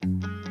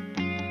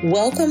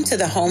Welcome to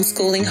the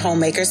Homeschooling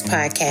Homemakers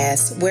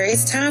Podcast, where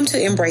it's time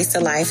to embrace the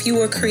life you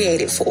were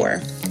created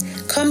for.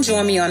 Come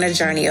join me on a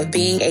journey of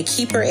being a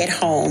keeper at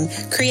home,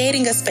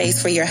 creating a space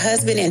for your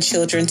husband and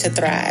children to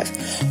thrive,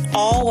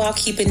 all while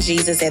keeping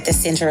Jesus at the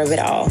center of it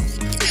all.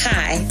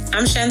 Hi,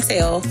 I'm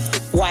Chantel,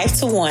 wife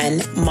to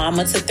one,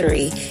 mama to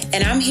three,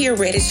 and I'm here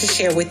ready to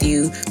share with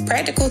you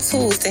practical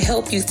tools to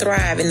help you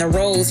thrive in the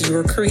roles you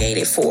were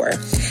created for.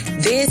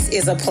 This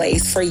is a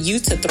place for you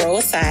to throw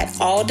aside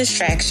all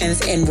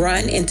distractions and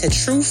run into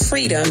true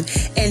freedom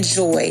and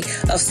joy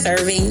of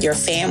serving your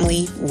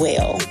family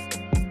well.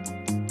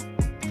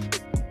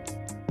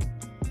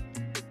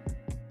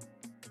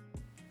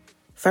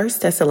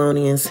 First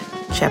Thessalonians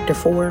chapter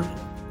 4,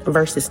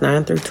 verses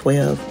 9 through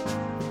 12,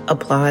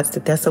 applauds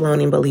the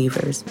Thessalonian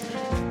believers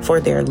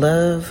for their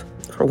love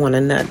for one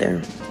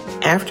another.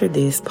 After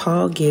this,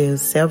 Paul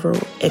gives several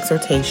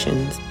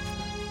exhortations.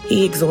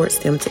 He exhorts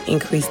them to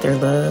increase their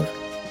love,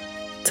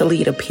 to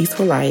lead a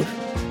peaceful life,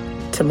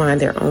 to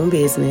mind their own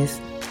business,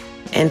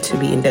 and to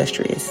be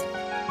industrious.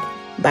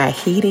 By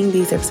heeding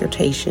these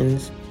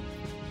exhortations,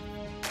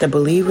 the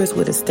believers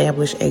would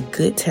establish a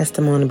good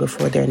testimony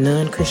before their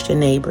non-Christian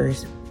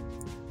neighbors,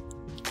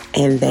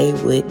 and they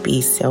would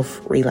be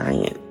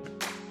self-reliant.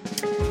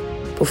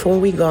 Before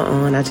we go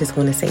on, I just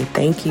want to say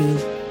thank you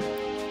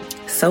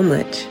so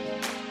much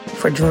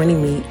for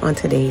joining me on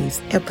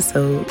today's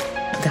episode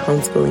of the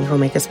Homeschooling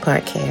Homemakers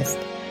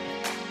Podcast.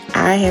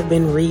 I have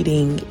been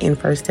reading in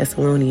First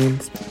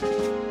Thessalonians.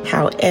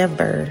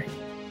 However,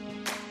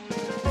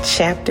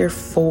 chapter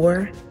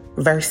 4,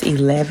 verse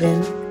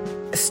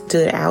 11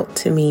 stood out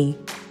to me,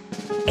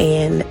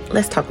 and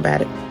let's talk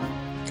about it.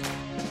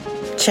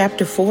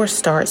 Chapter 4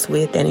 starts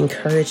with an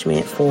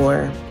encouragement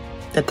for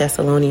the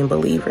Thessalonian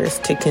believers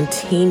to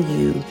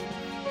continue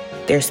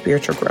their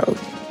spiritual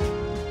growth.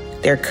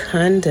 Their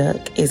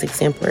conduct is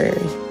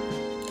exemplary,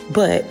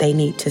 but they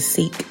need to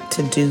seek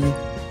to do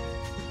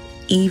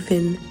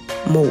even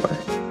more.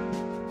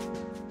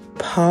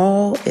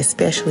 Paul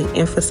especially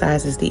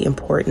emphasizes the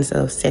importance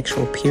of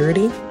sexual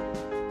purity,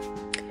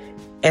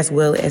 as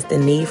well as the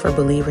need for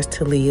believers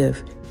to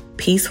live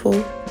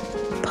peaceful,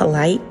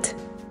 polite,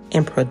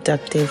 and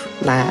productive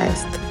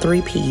lives. The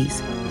 3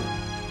 P's: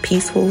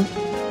 peaceful,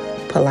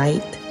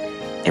 polite,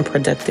 and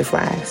productive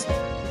lives.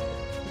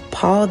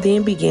 Paul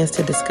then begins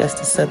to discuss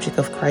the subject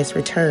of Christ's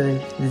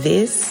return.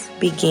 This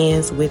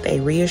begins with a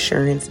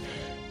reassurance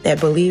that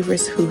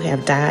believers who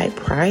have died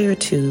prior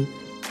to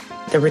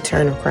the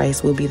return of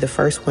Christ will be the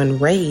first one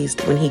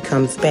raised when he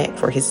comes back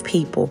for his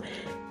people.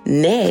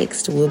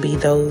 Next will be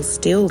those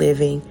still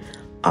living,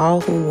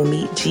 all whom will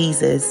meet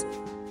Jesus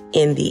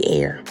in the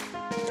air.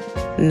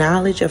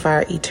 Knowledge of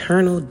our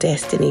eternal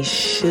destiny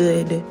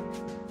should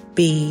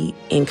be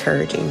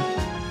encouraging.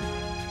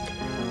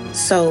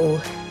 So,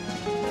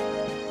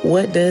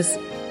 what does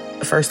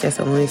 1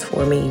 Thessalonians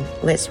 4 mean?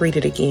 Let's read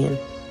it again.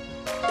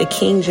 The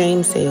King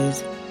James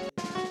says,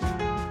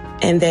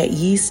 "And that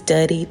ye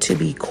study to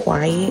be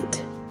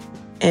quiet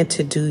and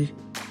to do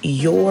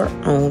your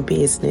own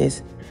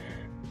business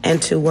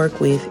and to work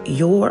with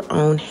your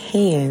own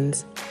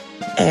hands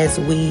as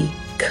we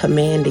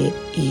commanded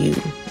you."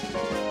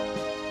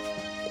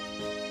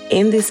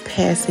 In this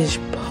passage,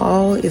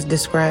 Paul is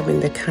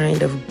describing the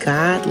kind of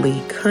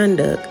godly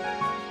conduct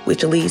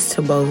which leads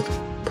to both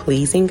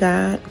pleasing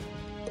God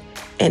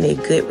and a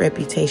good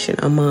reputation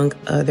among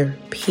other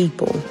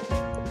people.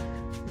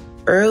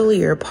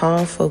 Earlier,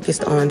 Paul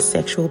focused on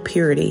sexual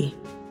purity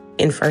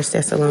in 1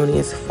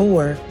 Thessalonians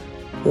 4,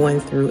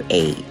 1 through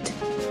 8.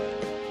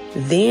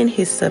 Then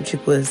his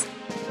subject was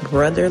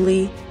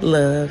brotherly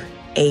love,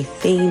 a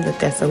theme the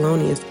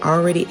Thessalonians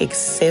already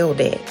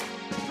excelled at.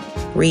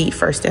 Read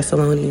 1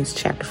 Thessalonians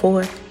chapter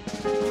 4,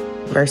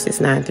 verses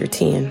 9 through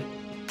 10.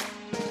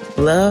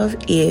 Love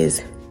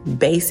is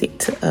basic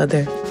to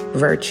other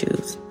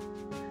virtues.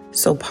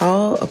 So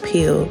Paul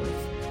appealed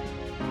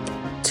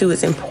to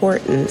its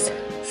importance.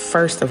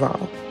 First of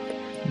all,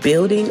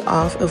 building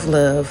off of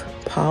love,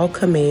 Paul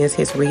commands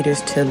his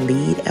readers to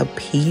lead a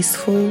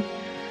peaceful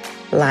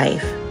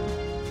life,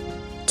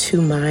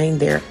 to mind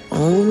their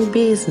own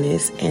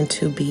business, and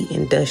to be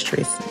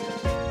industrious,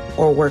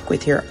 or work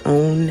with your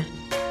own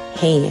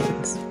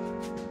hands.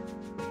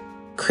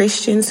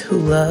 Christians who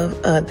love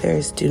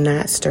others do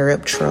not stir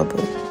up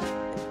trouble.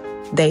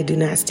 They do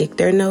not stick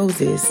their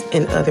noses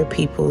in other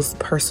people's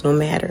personal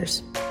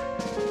matters,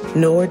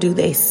 nor do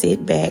they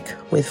sit back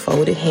with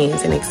folded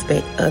hands and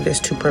expect others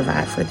to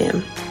provide for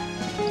them.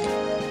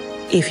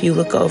 If you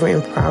look over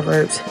in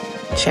Proverbs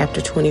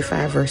chapter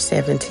 25, verse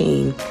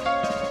 17,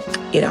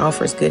 it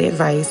offers good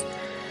advice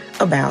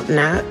about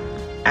not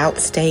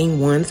outstaying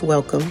one's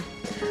welcome,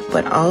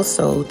 but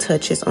also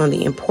touches on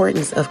the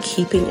importance of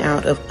keeping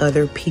out of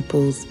other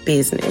people's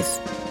business.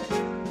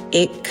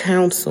 It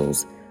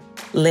counsels,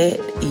 let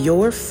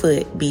your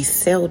foot be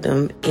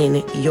seldom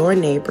in your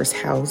neighbor's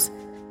house,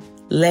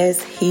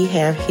 lest he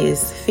have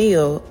his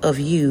fill of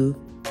you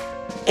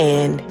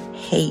and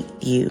hate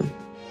you.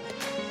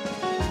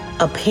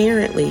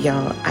 Apparently,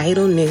 y'all,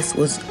 idleness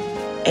was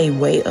a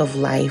way of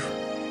life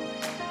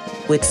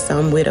with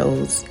some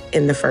widows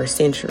in the first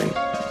century.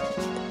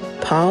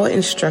 Paul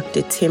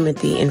instructed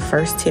Timothy in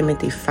 1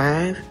 Timothy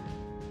 5,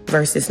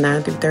 verses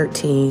 9 through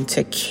 13,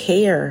 to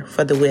care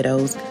for the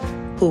widows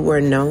who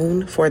were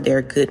known for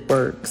their good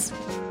works.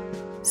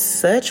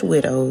 Such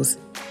widows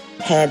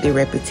had the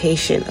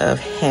reputation of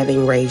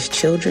having raised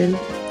children,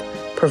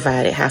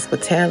 provided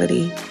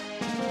hospitality,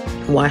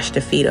 washed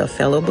the feet of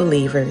fellow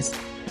believers,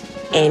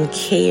 and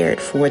cared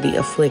for the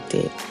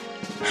afflicted.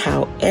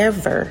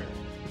 However,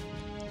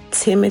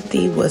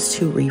 Timothy was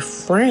to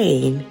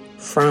refrain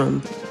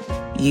from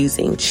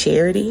using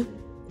charity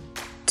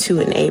to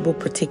enable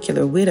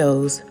particular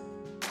widows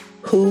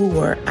who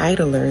were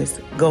idlers,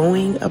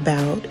 going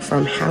about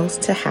from house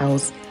to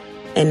house,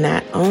 and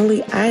not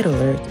only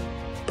idlers,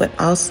 but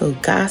also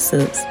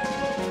gossips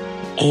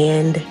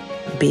and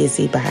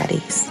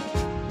busybodies,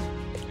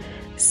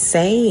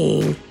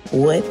 saying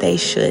what they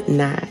should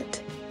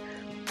not.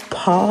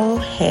 Paul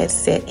had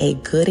set a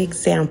good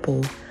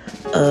example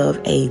of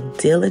a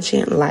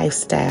diligent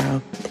lifestyle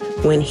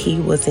when he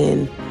was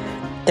in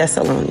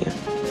Thessalonia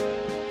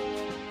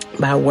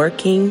by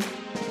working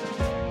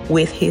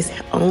with his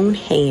own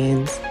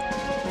hands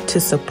to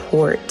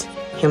support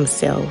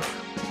himself.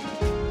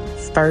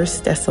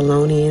 First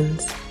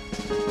Thessalonians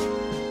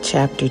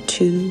chapter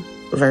 2,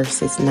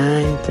 verses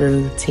 9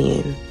 through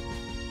 10.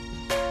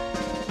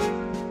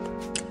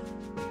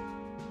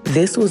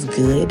 This was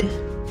good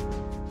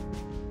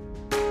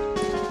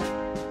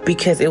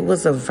because it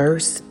was a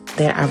verse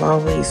that I've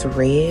always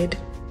read,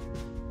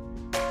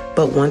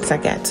 but once I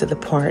got to the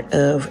part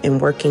of "and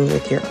working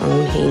with your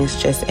own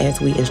hands, just as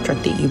we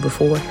instructed you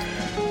before,"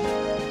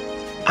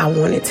 I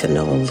wanted to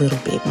know a little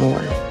bit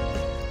more.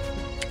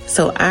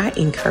 So I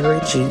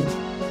encourage you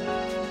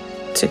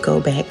to go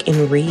back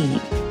and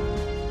read.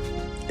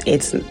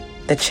 It's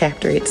the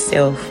chapter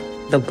itself,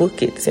 the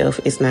book itself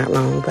is not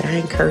long, but I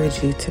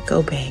encourage you to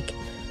go back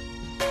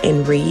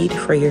and read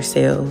for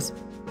yourselves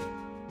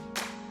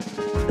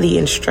the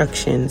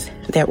instructions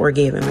that were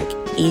given. Like,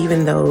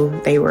 even though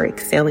they were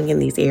excelling in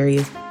these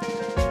areas,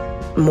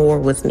 more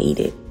was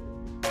needed.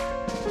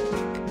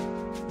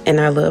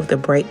 And I love the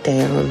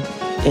breakdown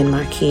in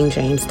my King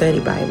James Study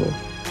Bible.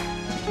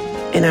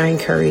 And I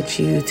encourage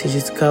you to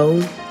just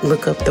go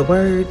look up the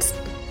words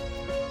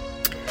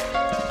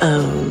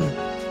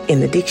in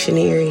the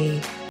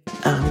dictionary,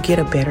 get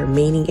a better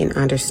meaning and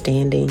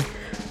understanding.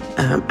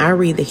 I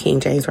read the King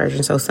James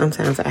Version, so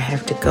sometimes I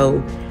have to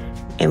go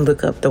and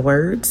look up the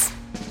words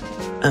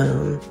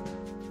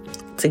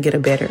to get a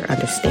better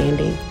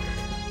understanding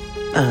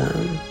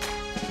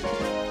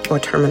or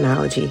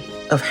terminology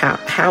of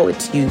how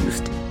it's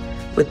used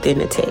within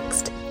the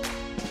text.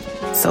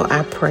 So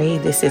I pray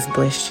this has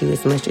blessed you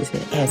as much as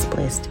it has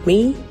blessed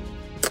me.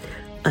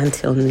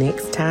 Until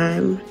next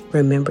time,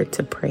 remember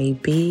to pray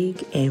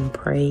big and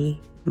pray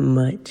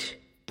much.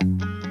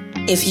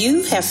 If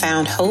you have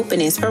found hope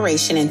and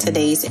inspiration in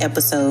today's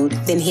episode,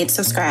 then hit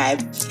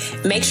subscribe.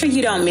 Make sure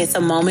you don't miss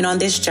a moment on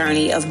this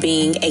journey of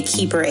being a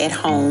keeper at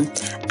home.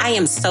 I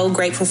am so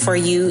grateful for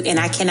you, and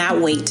I cannot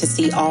wait to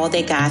see all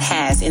that God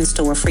has in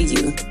store for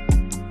you.